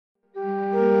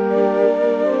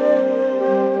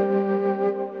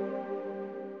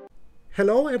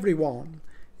Hello everyone!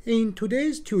 In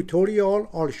today's tutorial,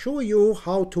 I'll show you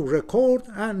how to record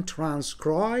and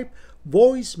transcribe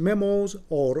voice memos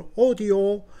or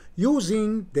audio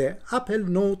using the Apple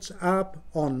Notes app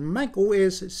on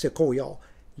macOS Sequoia.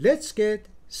 Let's get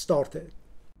started.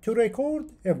 To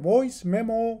record a voice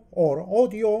memo or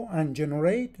audio and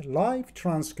generate live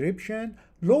transcription,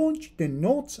 launch the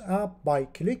Notes app by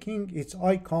clicking its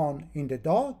icon in the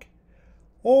dock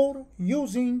or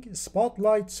using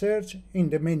Spotlight search in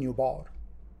the menu bar.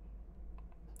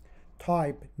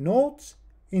 Type Notes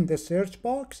in the search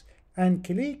box and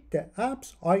click the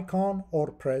app's icon or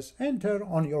press Enter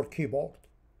on your keyboard.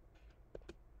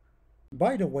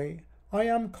 By the way, I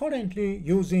am currently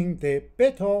using the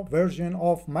beta version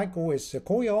of macOS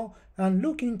Sequoia and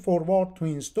looking forward to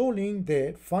installing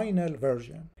the final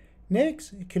version.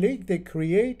 Next, click the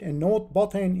Create a Note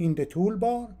button in the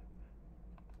toolbar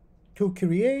to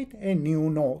create a new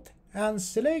note and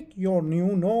select your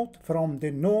new note from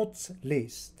the notes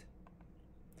list.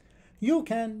 You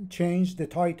can change the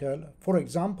title, for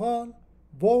example,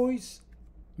 Voice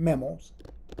Memos.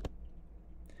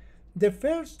 The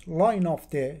first line of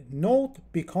the note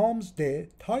becomes the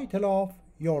title of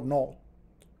your note.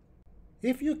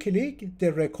 If you click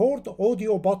the Record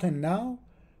Audio button now,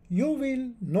 you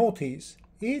will notice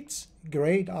it's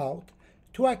grayed out.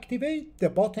 To activate the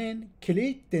button,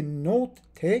 click the note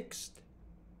text,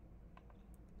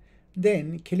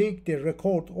 then click the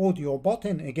Record Audio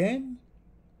button again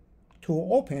to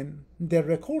open the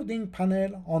recording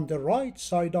panel on the right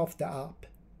side of the app.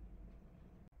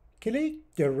 Click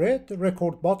the red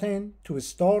Record button to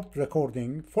start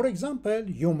recording. For example,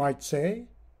 you might say,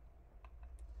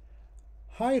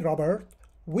 "Hi Robert,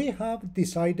 we have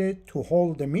decided to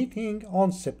hold a meeting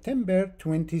on September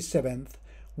 27th.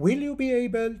 Will you be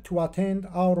able to attend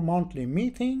our monthly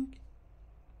meeting?"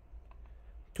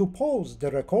 To pause the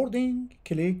recording,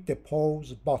 click the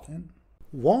Pause button.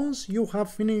 Once you have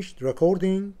finished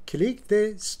recording, click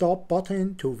the Stop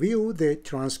button to view the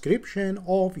transcription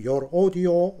of your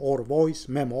audio or voice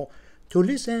memo. To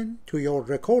listen to your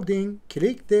recording,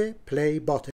 click the Play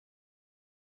button.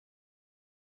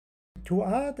 To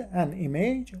add an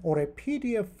image or a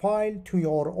PDF file to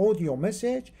your audio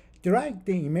message, drag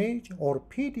the image or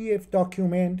PDF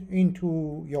document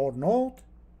into your note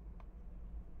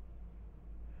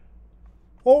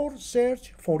or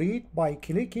search for it by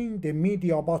clicking the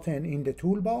Media button in the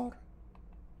toolbar,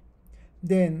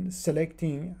 then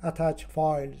selecting Attach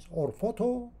Files or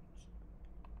Photos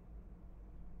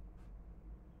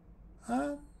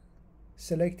and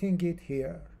selecting it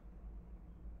here.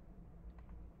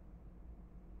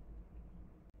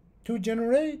 To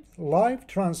generate live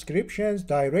transcriptions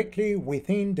directly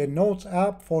within the Notes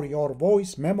app for your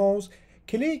voice memos,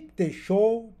 click the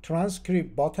Show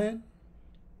Transcribe button,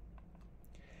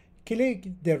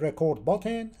 click the Record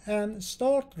button and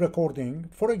start recording.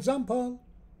 For example,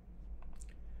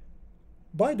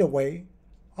 "By the way,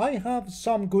 I have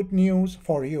some good news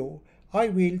for you. I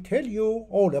will tell you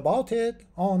all about it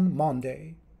on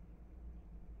Monday."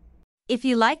 If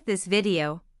you like this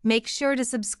video, make sure to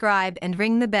subscribe and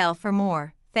ring the bell for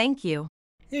more. Thank you.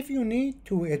 If you need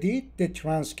to edit the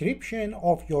transcription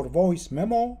of your voice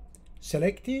memo,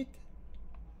 select it,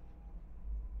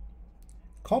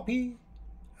 copy,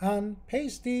 and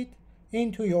paste it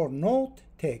into your note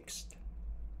text.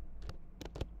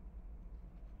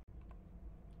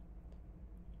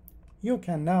 You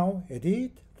can now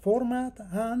edit, format,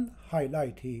 and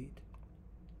highlight it.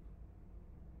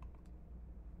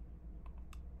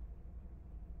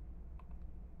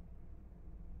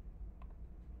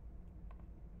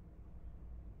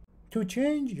 To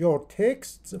change your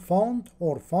text's font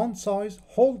or font size,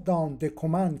 hold down the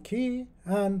Command key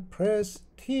and press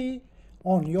T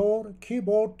on your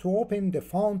keyboard to open the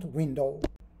font window.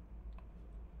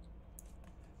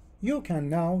 You can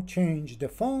now change the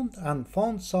font and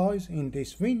font size in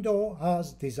this window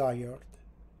as desired.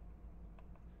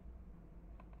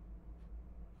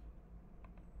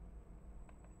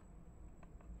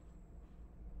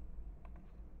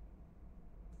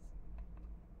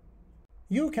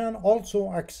 You can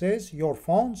also access your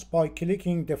fonts by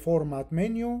clicking the Format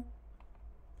menu,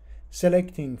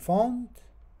 selecting Font,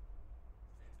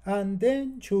 and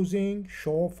then choosing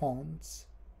Show Fonts.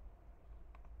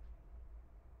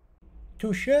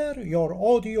 To share your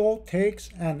audio,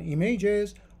 text, and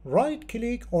images,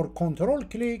 right-click or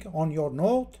control-click on your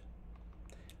note,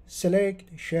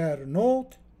 select Share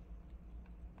Note,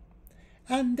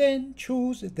 and then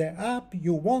choose the app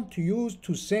you want to use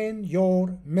to send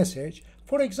your message.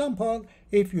 For example,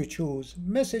 if you choose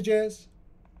Messages,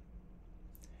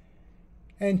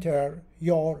 enter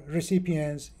your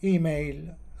recipient's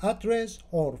email address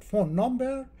or phone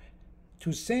number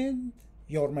to send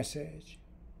your message.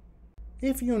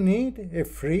 If you need a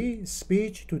free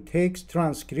speech-to-text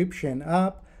transcription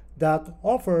app that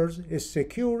offers a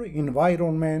secure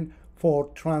environment for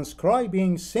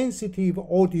transcribing sensitive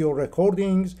audio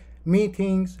recordings,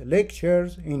 meetings,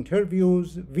 lectures,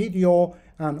 interviews, video,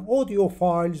 and audio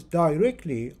files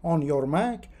directly on your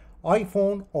Mac,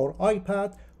 iPhone, or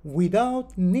iPad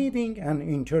without needing an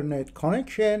internet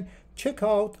connection, check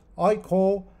out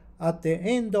ICO at the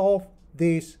end of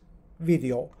this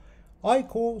video.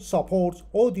 ICO supports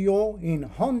audio in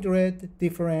 100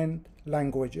 different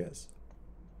languages.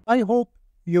 I hope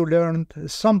you learned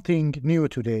something new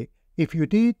today. If you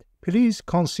did, please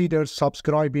consider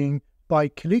subscribing by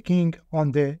clicking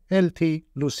on the LT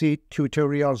Lucid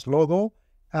Tutorials logo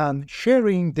and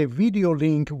sharing the video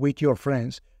link with your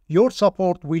friends. Your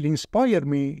support will inspire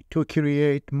me to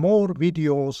create more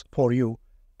videos for you.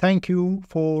 Thank you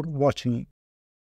for watching.